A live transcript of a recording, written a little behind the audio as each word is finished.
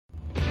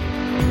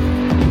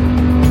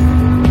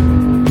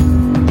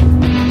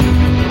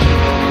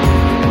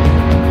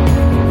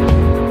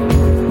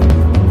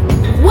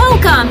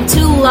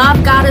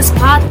Lovegodesss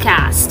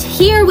podcast.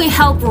 Here we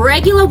help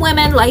regular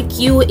women like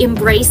you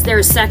embrace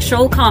their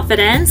sexual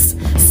confidence,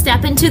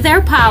 step into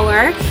their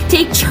power,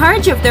 take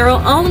charge of their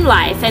own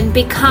life, and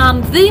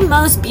become the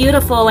most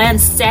beautiful and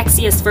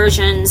sexiest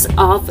versions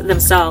of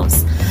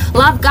themselves.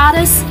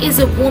 Lovegodesss is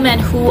a woman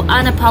who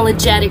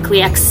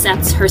unapologetically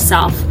accepts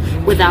herself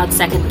without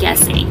second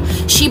guessing.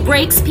 She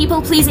breaks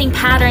people-pleasing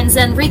patterns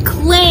and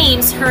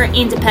reclaims her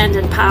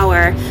independent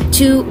power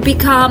to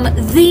become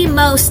the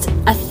most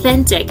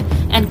authentic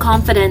and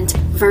confident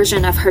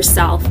version of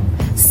herself.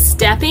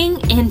 Stepping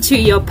into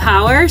your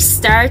power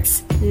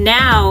starts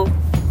now.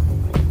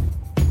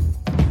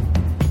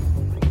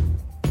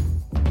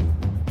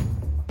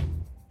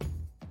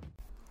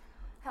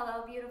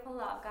 Hello, beautiful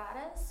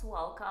Lovegodesss.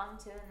 Welcome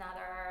to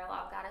another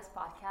Lovegodesss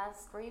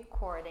podcast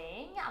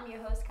recording. I'm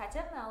your host,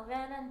 Katya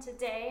Melvin, and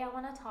today I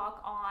want to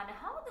talk on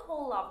how the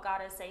whole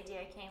Lovegodesss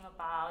idea came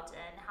about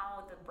and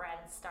how the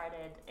brand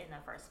started in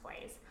the first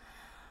place.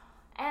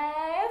 And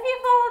if you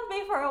followed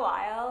me for a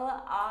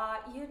while,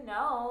 you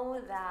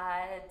know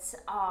that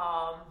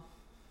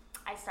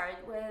I started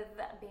with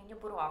being a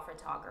boudoir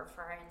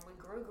photographer, and we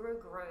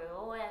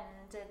grew,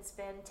 and it's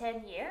been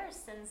 10 years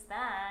since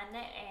then,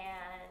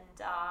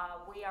 and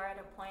we are at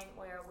a point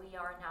where we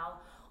are now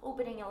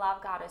opening a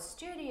Lovegodesss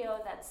studio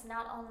that's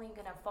not only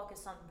going to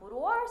focus on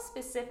boudoir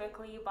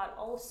specifically, but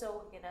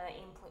also going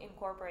to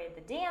incorporate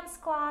the dance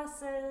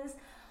classes,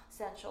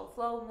 sensual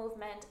flow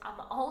movement.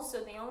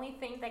 Also, the only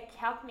thing that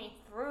kept me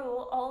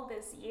through all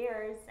these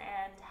years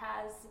and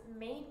has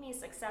made me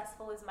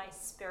successful is my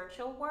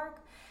spiritual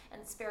work,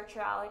 and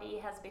spirituality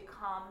has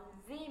become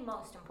the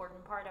most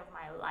important part of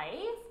my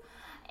life,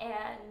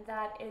 and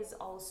that is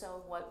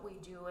also what we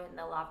do in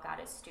the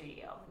Lovegodesss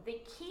studio. The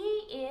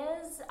key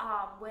is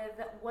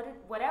with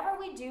whatever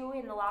we do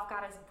in the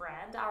Lovegodesss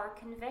brand, our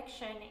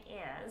conviction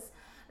is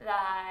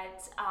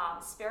that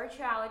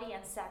spirituality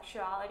and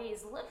sexuality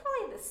is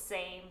literally the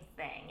same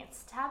thing.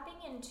 It's tapping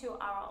into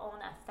our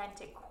own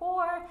authentic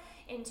core,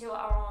 into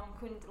our own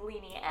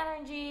kundalini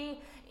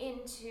energy,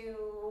 into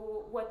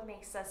what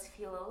makes us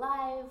feel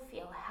alive,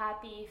 feel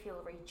happy,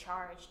 feel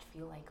recharged,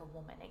 feel like a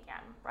woman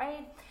again,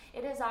 right?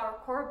 It is our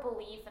core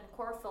belief and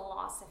core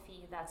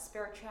philosophy that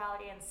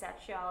spirituality and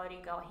sexuality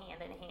go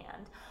hand in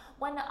hand.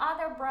 When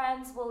other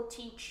brands will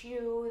teach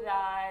you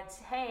that,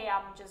 hey,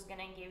 I'm just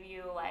gonna give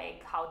you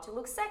like how to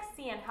look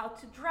sexy and how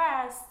to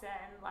dress,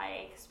 and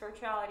like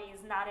spirituality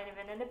is not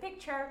even in the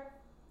picture,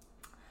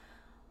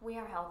 we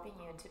are helping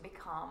you to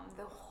become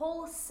the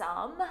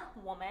wholesome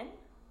woman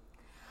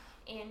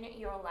in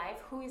your life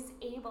who is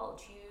able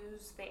to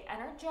use the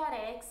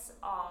energetics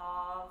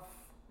of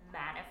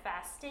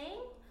manifesting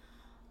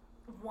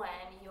when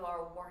you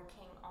are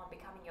working on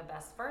becoming your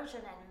best version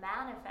and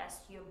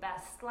manifest your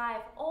best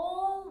life,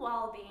 all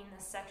while being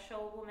a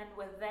sexual woman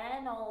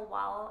within, all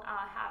while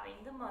having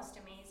the most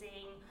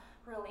amazing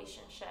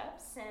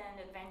relationships and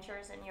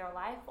adventures in your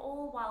life,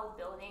 all while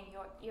building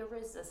your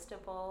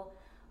irresistible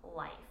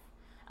life.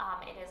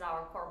 It is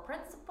our core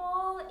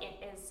principle.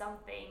 It is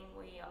something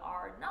we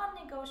are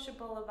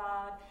non-negotiable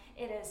about.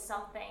 It is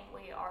something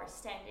we are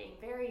standing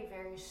very,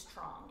 very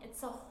strong.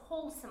 It's a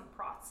wholesome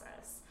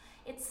process.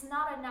 It's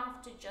not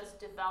enough to just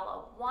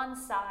develop one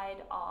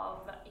side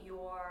of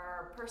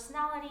your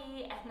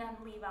personality and then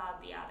leave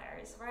out the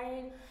others,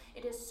 right?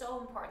 It is so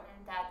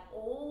important that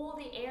all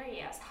the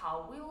areas,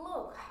 how we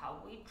look, how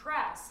we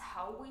dress,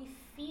 how we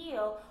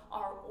feel,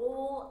 are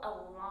all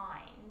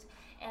aligned.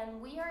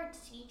 And we are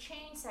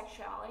teaching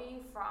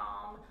sexuality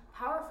from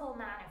powerful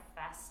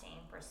manifesting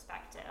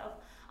perspective,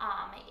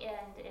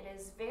 and it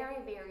is very,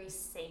 very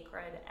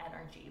sacred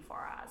energy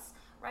for us,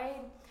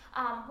 right?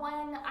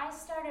 When I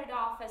started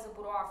off as a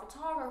boudoir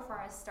photographer,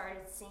 I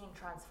started seeing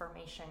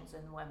transformations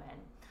in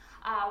women.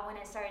 When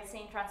I started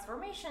seeing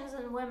transformations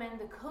in women,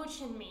 the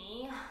coach in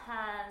me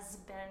has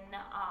been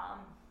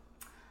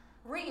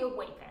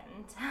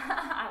reawakened,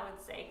 I would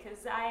say,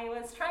 because I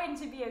was trying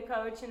to be a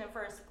coach in the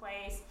first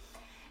place,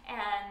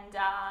 and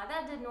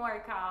that didn't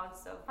work out.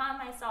 So I found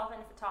myself in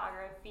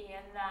photography,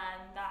 and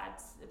then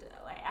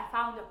I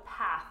found a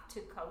path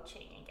to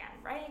coaching again,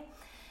 right?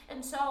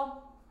 And so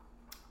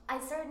I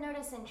started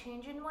noticing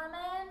change in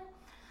women.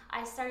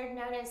 I started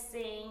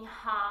noticing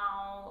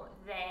how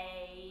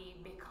they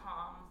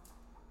become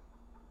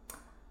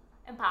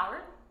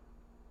empowered,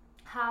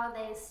 how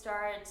they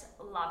start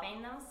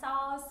loving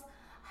themselves,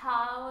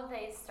 how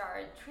they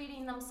start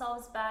treating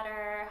themselves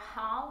better,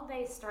 how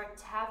they start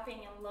tapping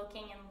and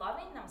looking and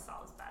loving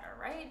themselves better,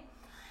 right?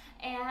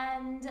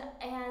 And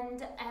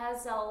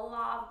as a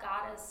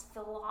Lovegodesss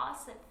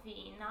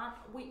philosophy,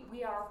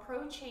 we are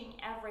approaching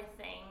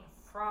everything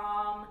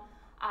from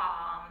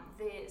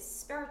the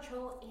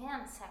spiritual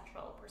and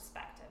sexual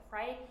perspective,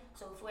 right?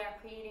 So if we are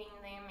creating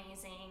the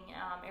amazing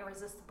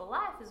irresistible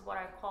life is what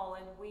I call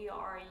it, we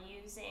are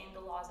using the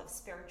laws of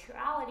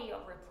spirituality,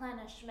 of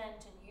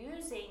replenishment, and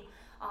using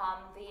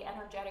the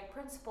energetic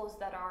principles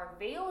that are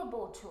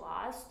available to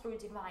us through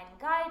divine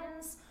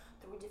guidance,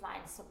 through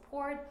divine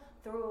support,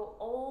 through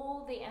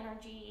all the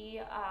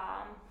energies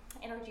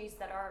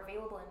that are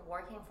available and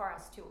working for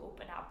us to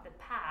open up the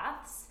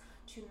paths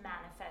to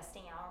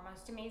manifesting our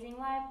most amazing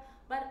life,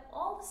 but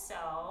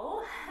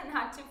also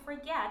not to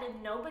forget,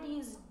 and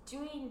nobody's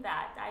doing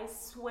that. I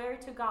swear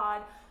to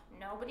God,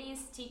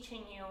 nobody's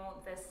teaching you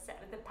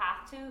the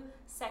path to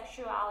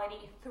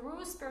sexuality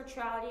through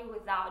spirituality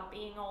without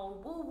being all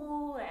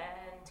woo-woo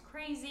and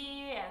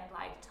crazy and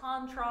like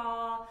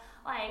tantra.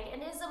 Like,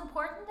 it is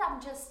important.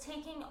 I'm just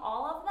taking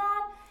all of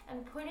that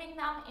and putting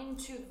them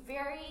into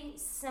very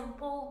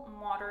simple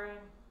modern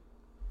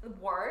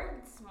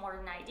words,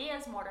 modern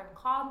ideas, modern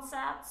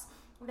concepts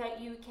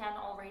that you can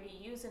already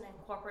use and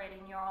incorporate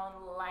in your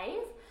own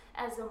life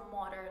as a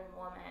modern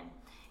woman.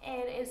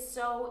 It is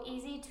so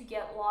easy to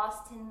get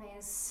lost in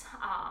these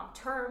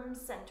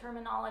terms and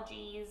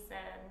terminologies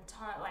and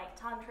like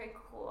tantric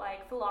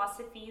like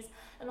philosophies,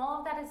 and all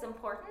of that is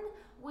important.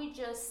 We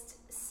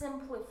just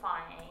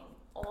simplifying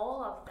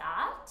all of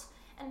that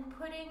and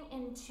putting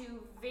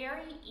into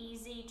very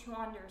easy to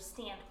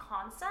understand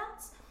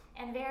concepts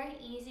and very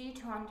easy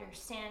to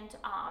understand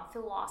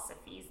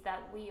philosophies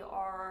that we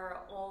are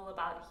all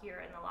about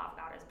here in the Love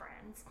Goddess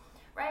brands,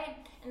 right?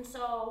 And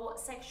so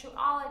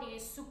sexuality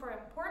is super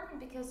important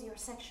because your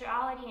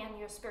sexuality and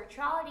your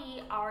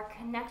spirituality are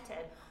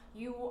connected.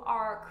 You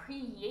are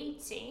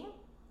creating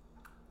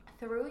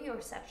through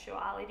your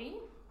sexuality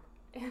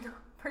in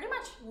pretty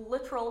much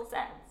literal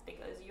sense,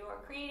 because you are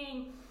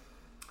creating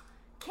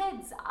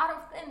kids out of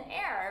thin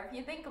air, if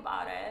you think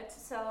about it.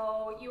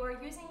 So you are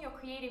using your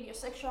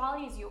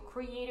sexuality is your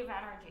creative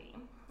energy.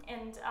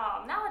 And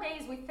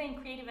nowadays we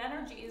think creative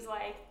energy is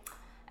like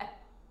a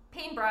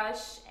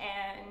paintbrush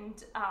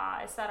and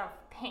a set of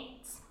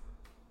paints.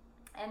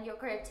 And your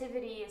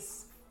creativity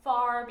is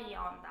far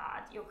beyond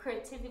that. Your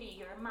creativity,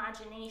 your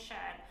imagination,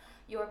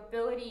 your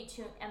ability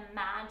to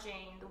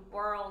imagine the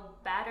world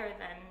better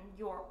than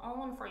your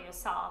own for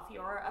yourself,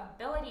 your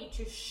ability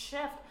to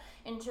shift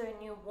into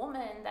a new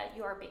woman that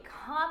you're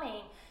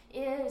becoming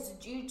is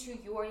due to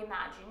your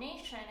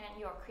imagination and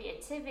your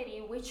creativity,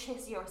 which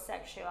is your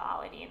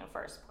sexuality in the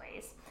first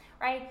place,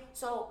 right?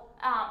 So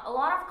a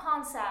lot of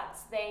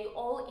concepts, they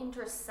all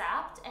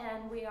intercept,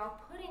 and we are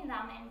putting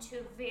them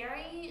into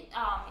very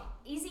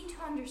easy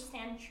to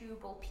understand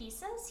chewable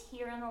pieces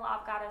here in the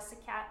Love Goddess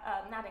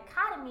not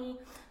Academy,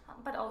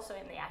 but also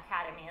in the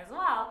Academy as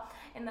well,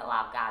 in the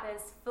Love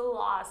Goddess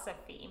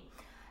philosophy.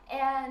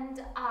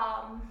 And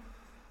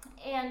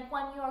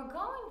when you're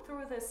going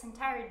through this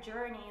entire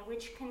journey,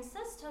 which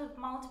consists of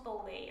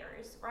multiple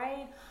layers,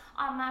 right?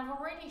 I've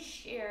already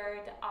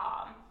shared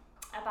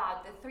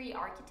about the 3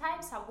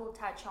 archetypes. I will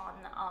touch on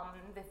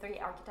the 3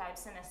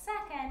 archetypes in a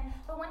second.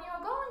 But when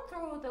you're going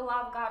through the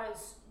Love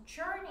Goddess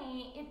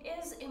journey, it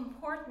is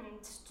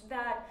important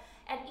that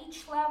at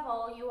each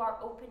level you are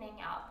opening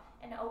up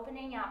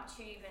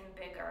to even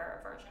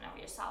bigger version of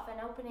yourself, and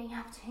opening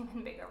up to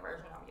even bigger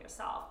version of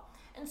yourself.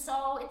 And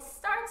so it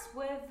starts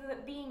with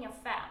being a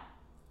femme.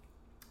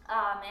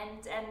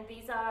 And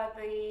these are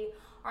the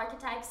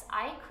archetypes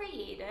I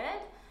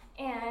created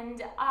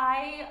and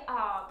I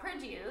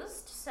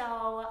produced.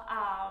 So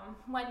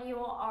when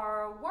you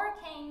are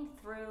working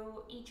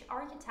through each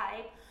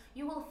archetype,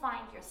 you will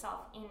find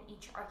yourself in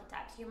each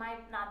archetype. You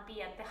might not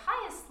be at the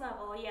highest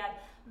level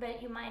yet,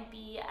 but you might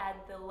be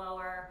at the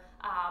lower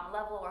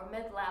level or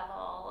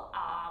mid-level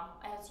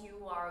as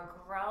you are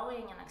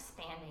growing and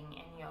expanding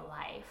in your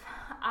life.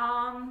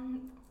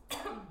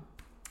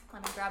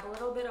 Let me grab a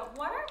little bit of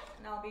water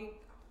and I'll be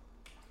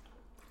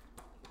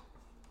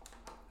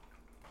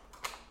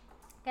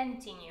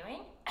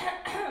continuing.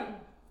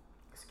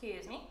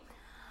 Excuse me.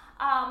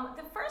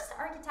 The first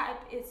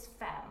archetype is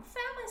femme.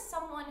 Femme is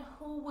someone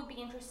who would be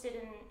interested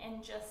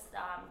in just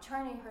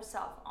turning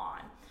herself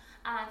on,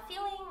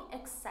 feeling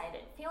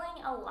excited,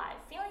 feeling alive,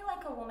 feeling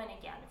like a woman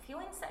again,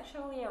 feeling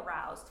sexually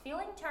aroused,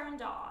 feeling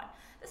turned on.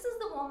 This is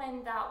the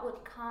woman that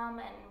would come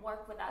and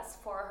work with us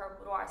for her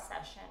boudoir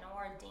session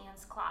or a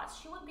dance class.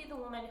 She would be the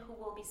woman who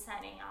will be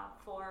signing up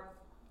for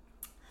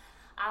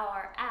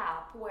our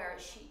app, where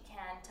she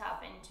can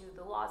tap into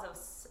the laws of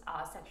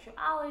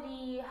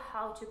sexuality,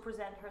 how to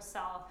present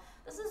herself.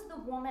 This is the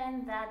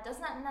woman that does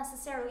not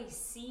necessarily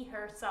see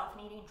herself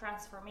needing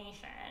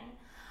transformation.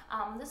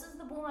 This is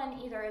the woman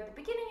either at the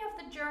beginning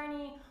of the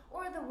journey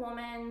or the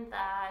woman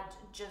that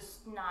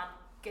just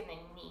not gonna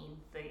need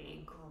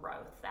the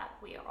growth that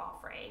we are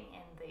offering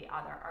in the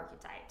other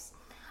archetypes.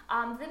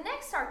 The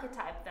next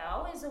archetype,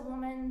 though, is a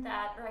woman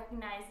that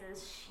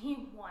recognizes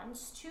she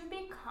wants to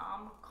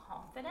become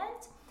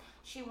confident.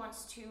 She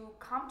wants to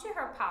come to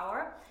her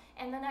power.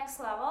 And the next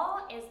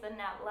level is the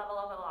level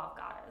of a Love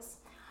Goddess.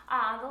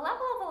 The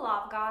level of a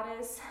Love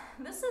Goddess,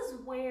 this is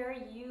where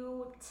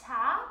you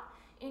tap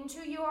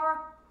into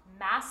your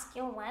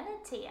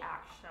masculinity,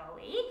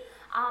 actually.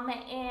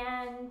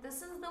 And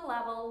this is the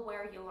level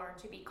where you learn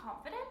to be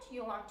confident,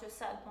 you learn to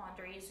set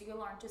boundaries, you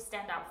learn to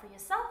stand up for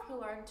yourself, you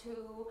learn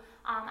to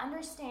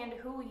understand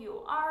who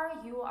you are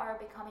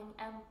becoming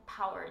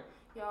empowered.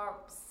 You're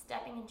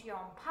stepping into your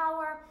own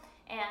power.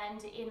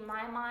 And in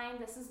my mind,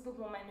 this is the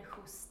woman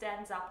who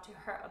stands up to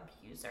her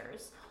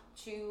abusers,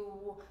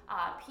 to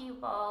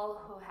people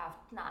who have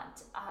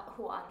not,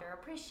 who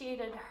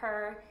underappreciated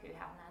her, who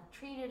have not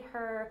treated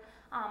her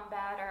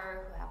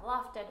better, who have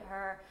laughed at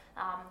her.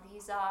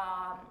 These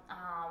are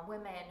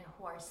women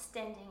who are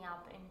standing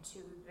up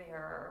into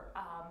their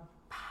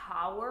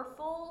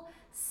powerful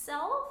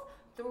self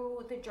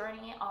through the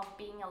journey of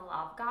being a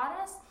love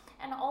goddess,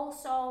 and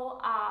also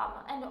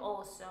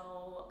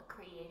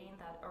creating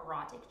that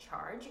erotic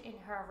charge in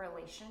her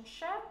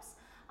relationships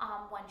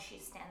when she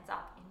stands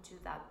up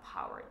into that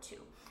power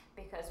too.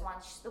 Because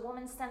once the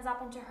woman stands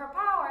up into her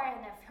power,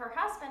 and if her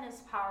husband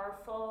is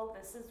powerful,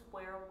 this is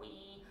where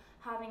we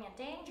having a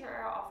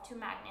danger of two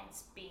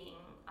magnets being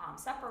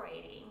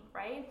separating,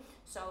 right?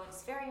 So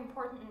it's very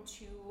important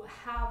to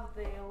have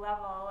the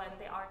level and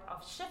the art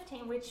of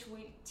shifting, which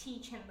we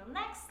teach in the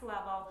next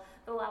level,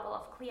 the level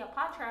of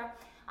Cleopatra.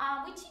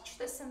 We teach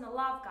this in the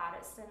Love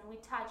Goddess, and we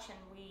touch and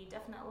we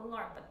definitely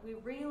learn, but we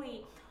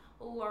really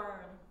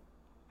learn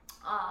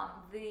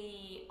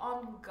the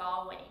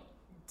ongoing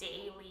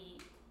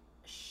daily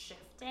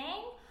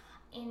shifting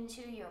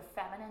into your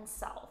feminine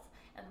self,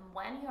 and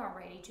when you are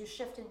ready to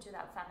shift into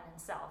that feminine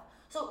self.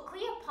 So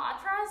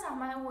Cleopatras are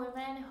my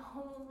women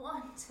who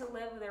want to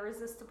live their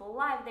irresistible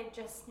life. They're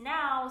just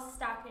now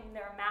stuck in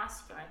their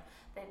masculine.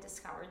 They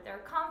discovered their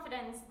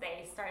confidence.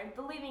 They started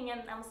believing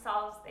in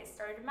themselves. They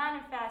started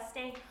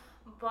manifesting,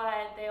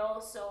 but they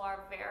also are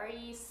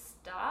very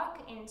stuck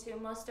into,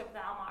 most of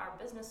them are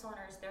business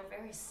owners. They're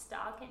very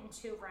stuck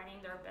into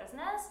running their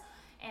business,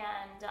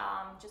 and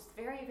just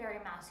very, very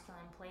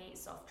masculine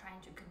place of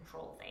trying to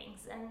control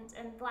things.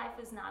 And life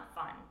is not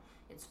fun.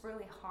 It's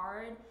really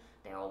hard.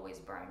 They're always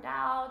burned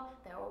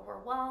out, they're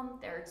overwhelmed,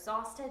 they're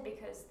exhausted,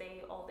 because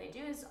all they do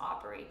is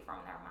operate from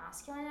their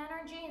masculine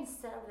energy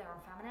instead of their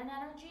feminine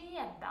energy,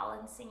 and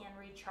balancing and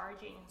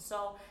recharging.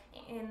 So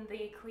in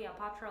the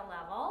Cleopatra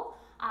level,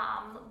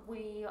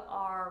 we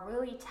are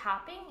really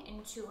tapping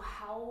into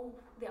how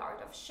the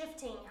art of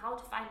shifting, how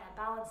to find that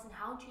balance, and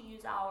how to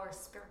use our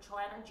spiritual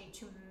energy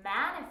to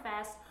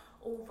manifest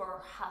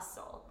over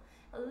hustle.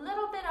 A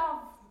little bit of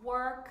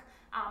work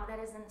that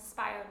is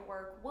inspired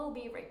work will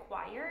be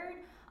required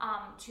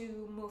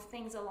to move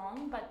things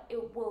along, but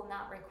it will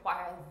not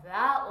require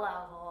that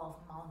level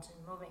of mountain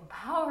moving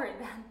power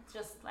that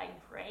just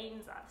like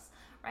drains us,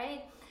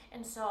 right?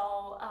 And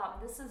so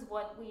this is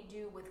what we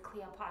do with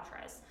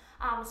Cleopatras.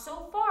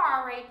 So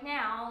far right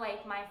now,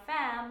 like my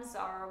fams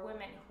are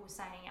women who are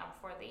signing up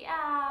for the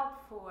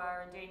app, who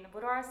are doing the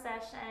boudoir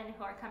session,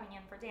 who are coming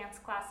in for dance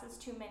classes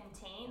to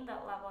maintain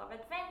that level of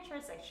adventure,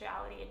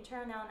 sexuality, and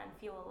turn on and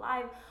feel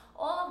alive.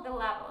 All of the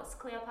levels,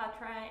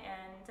 Cleopatra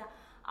and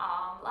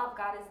Love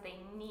Goddess, they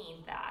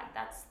need that.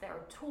 That's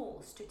their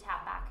tools to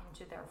tap back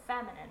into their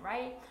feminine,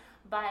 right?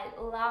 But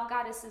Love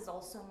Goddesses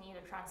also need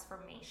a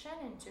transformation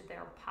into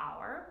their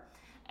power,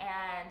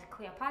 and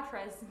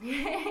Cleopatra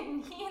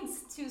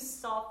needs to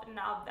soften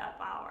up that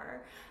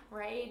power,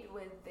 right,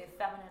 with the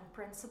feminine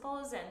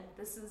principles, and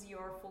this is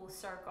your full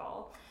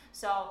circle.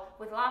 So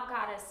with Love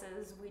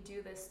Goddesses, we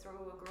do this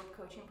through a group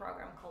coaching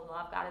program called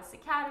Love Goddess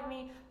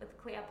Academy. With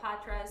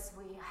Cleopatras,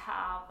 we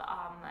have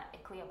a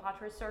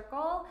Cleopatra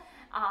circle,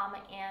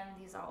 and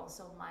these are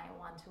also my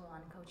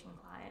one-to-one coaching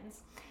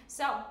clients.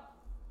 So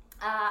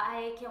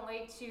I can't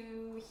wait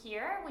to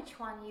hear which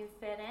one you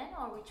fit in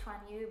or which one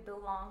you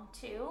belong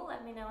to.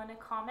 Let me know in the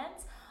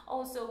comments.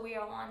 Also, we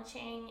are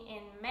launching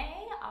in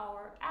May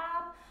our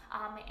app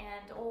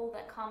and all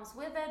that comes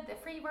with it, the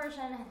free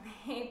version and the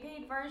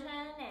paid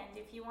version. And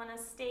if you want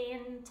to stay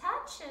in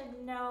touch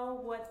and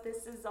know what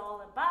this is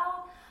all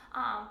about,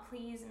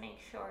 please make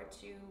sure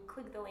to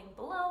click the link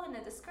below in the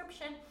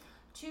description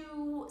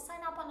to sign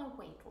up on a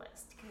wait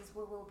list, because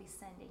we will be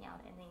sending out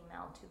an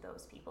email to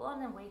those people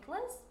on a wait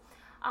list.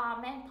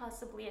 And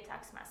possibly a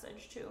text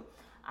message too,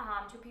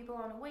 to people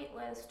on a wait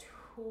list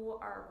who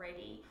are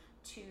ready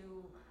to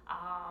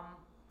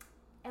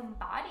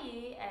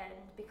embody and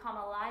become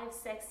alive,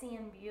 sexy,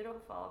 and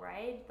beautiful,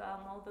 right?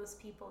 All those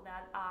people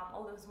that,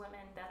 all those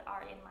women that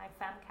are in my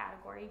femme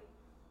category.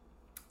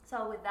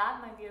 So with that,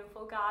 my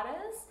beautiful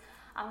goddess,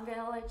 I'm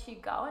gonna let you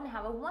go and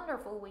have a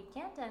wonderful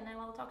weekend, and I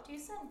will talk to you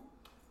soon.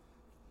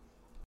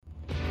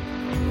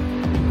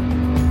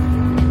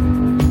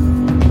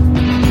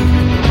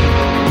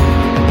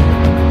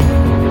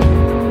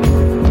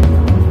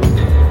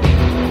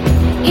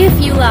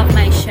 If you love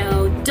my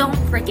show, don't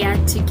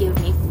forget to give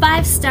me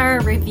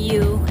 5-star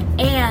review,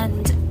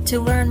 and to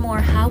learn more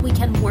how we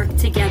can work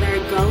together,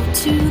 go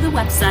to the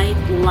website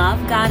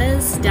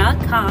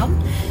lovegodesss.com.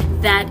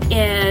 That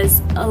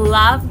is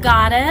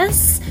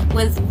Lovegodesss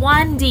with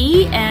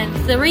 1D and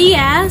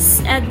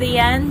 3S at the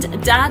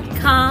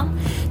end.com,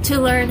 to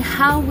learn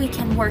how we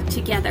can work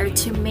together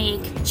to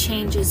make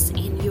changes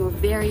in your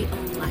very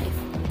own life.